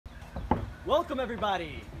Welcome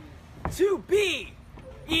everybody to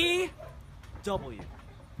BEW.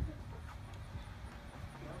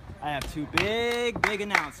 I have two big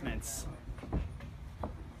announcements.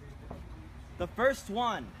 The first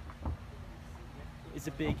one is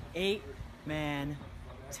a big 8-man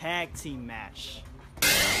tag team match.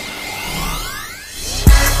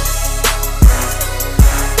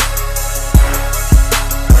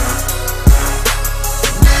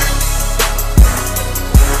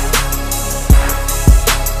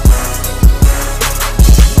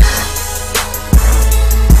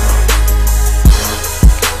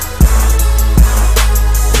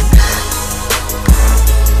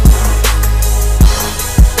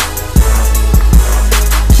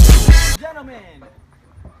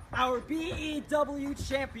 Our BEW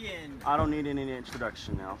champion. I don't need any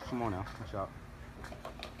introduction now. Come on now, watch out.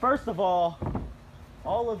 First of all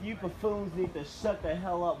of you buffoons need to shut the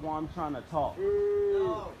hell up while I'm trying to talk.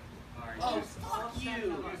 No. Oh, fuck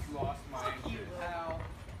you. Fuck you, pal.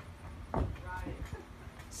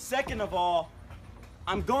 Second of all,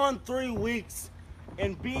 I'm gone 3 weeks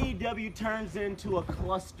and BEW turns into a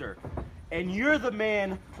cluster. And you're the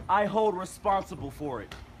man I hold responsible for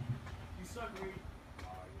it. You suck, Reed.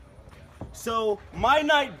 So, my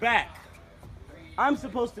night back, I'm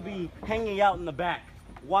supposed to be hanging out in the back,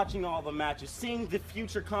 watching all the matches, seeing the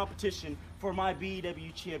future competition for my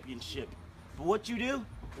BEW championship. But what do?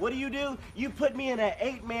 You put me in an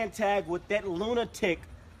 8-man tag with that lunatic,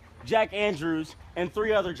 Jack Andrews, and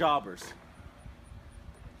 3 other jobbers.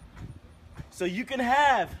 So you can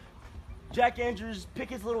have Jack Andrews pick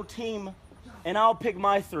his little team, and I'll pick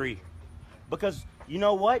my 3. Because, you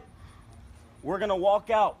know what? We're gonna walk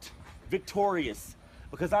out victorious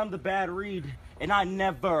because I'm the bad Reed and I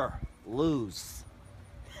never lose.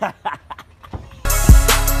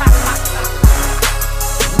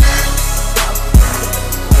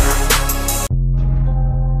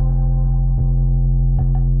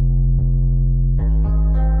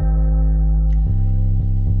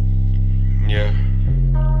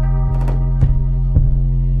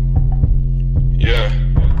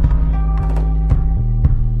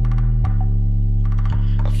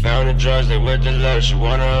 Drugs, they with the love, she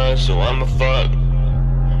wanna hug, so I'ma fuck.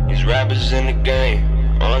 These rappers in the game,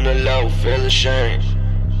 on the low, feel ashamed.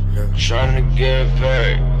 Trying to get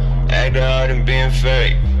paid, acting hard and being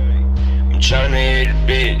fake. I'm trying to hit a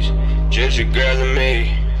bitch, just a girl and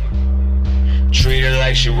me. Treat her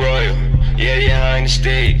like she royal, yeah, behind the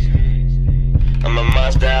stage. I'm a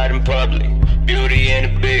monster out in public, beauty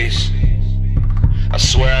and the beast. I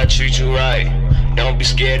swear I treat you right, don't be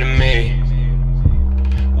scared of me.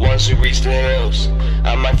 Once we reach the hills,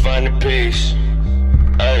 I might find a peace.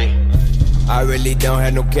 Ay. I really don't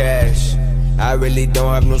have no cash. I really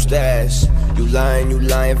don't have no stash. You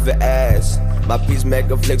lying for ass. My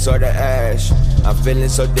peacemaker flicks all the ash. I'm feeling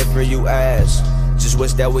so different, you ask. Just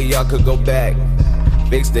wish that we all could go back.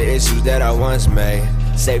 Fix the issues that I once made.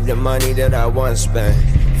 Save the money that I once spent.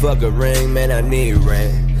 Fuck a ring, man, I need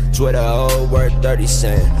rent. Twitter hoe worth 30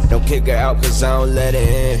 cents. Don't kick her out cause I don't let it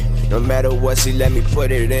in. No matter what, she let me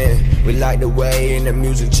put it in. We like the way in the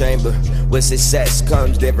music chamber. With success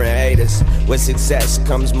comes different haters. With success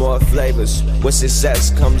comes more flavors. With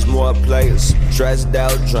success comes more players. Stressed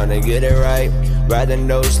out, trying to get it right. Rather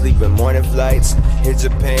no sleep in morning flights. Hit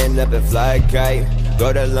Japan up and fly a kite.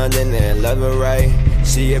 Go to London and love her right.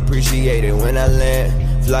 She appreciate it when I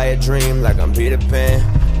land. Fly a dream like I'm Peter Pan.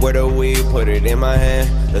 With a weed, put it in my hand.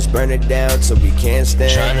 Let's burn it down till we can't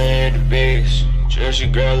stand. Tryna hit the beast, just a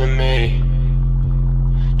girl and me.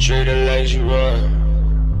 Treat her like she royal.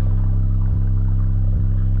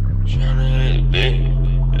 Tryna hit the beast,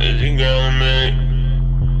 just a girl and me.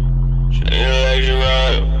 Treat her like she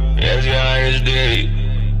royal, yes, your highest deep.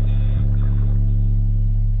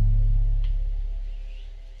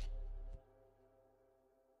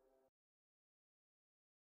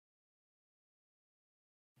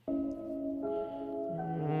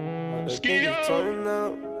 I think it's time now.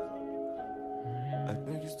 I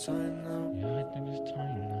think it's time now. Yeah, I think it's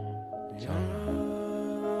time now. Yeah.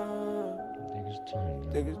 I think it's time now.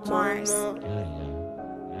 I think it's time now.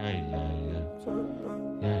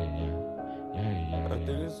 Yeah. I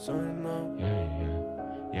think it's time now.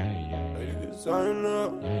 Yeah. I think it's time now.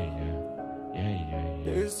 I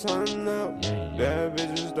think it's time now. Bad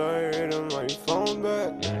bitches start hitting my phone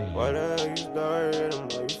back. Why the hell you start hitting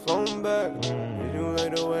my phone back? Did you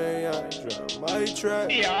like the way I drop my track?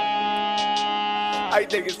 I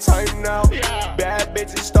think it's time now. Bad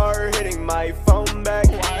bitches start hitting my phone back.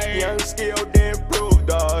 Young skilled improved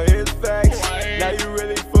all his facts. Now you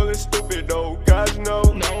really full of stupid. Oh gosh no.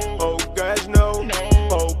 Oh gosh no.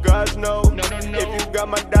 Oh gosh no. If you got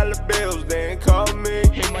my dollar bills, then call me.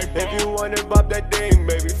 If you wanna bop that thing,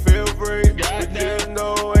 baby, feel free. But just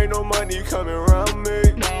know ain't no money coming around me.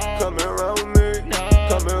 Coming around me.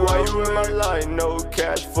 Coming while you in my line, no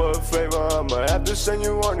cash for a favor. I'ma have to send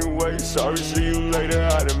you on your way. Sorry, see you later.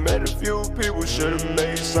 I done met a few people, should've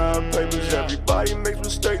made signed papers. Everybody makes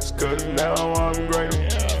mistakes, cause now I'm great.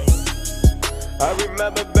 I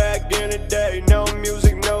remember back in the day, no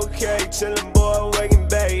music, no cake. Chillin' boy, waking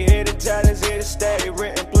bay. Here the talents, here to stay.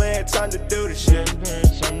 Written plan, time to do the shit.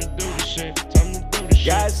 Time to do the shit. Time to do the shit.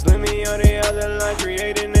 Guys, slim me on the other line,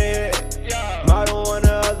 creating a hit. Model on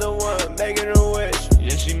the other one, making a wish.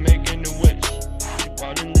 Yeah, she making the wish. She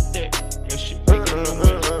bought in the dick. Yeah, she making the wish.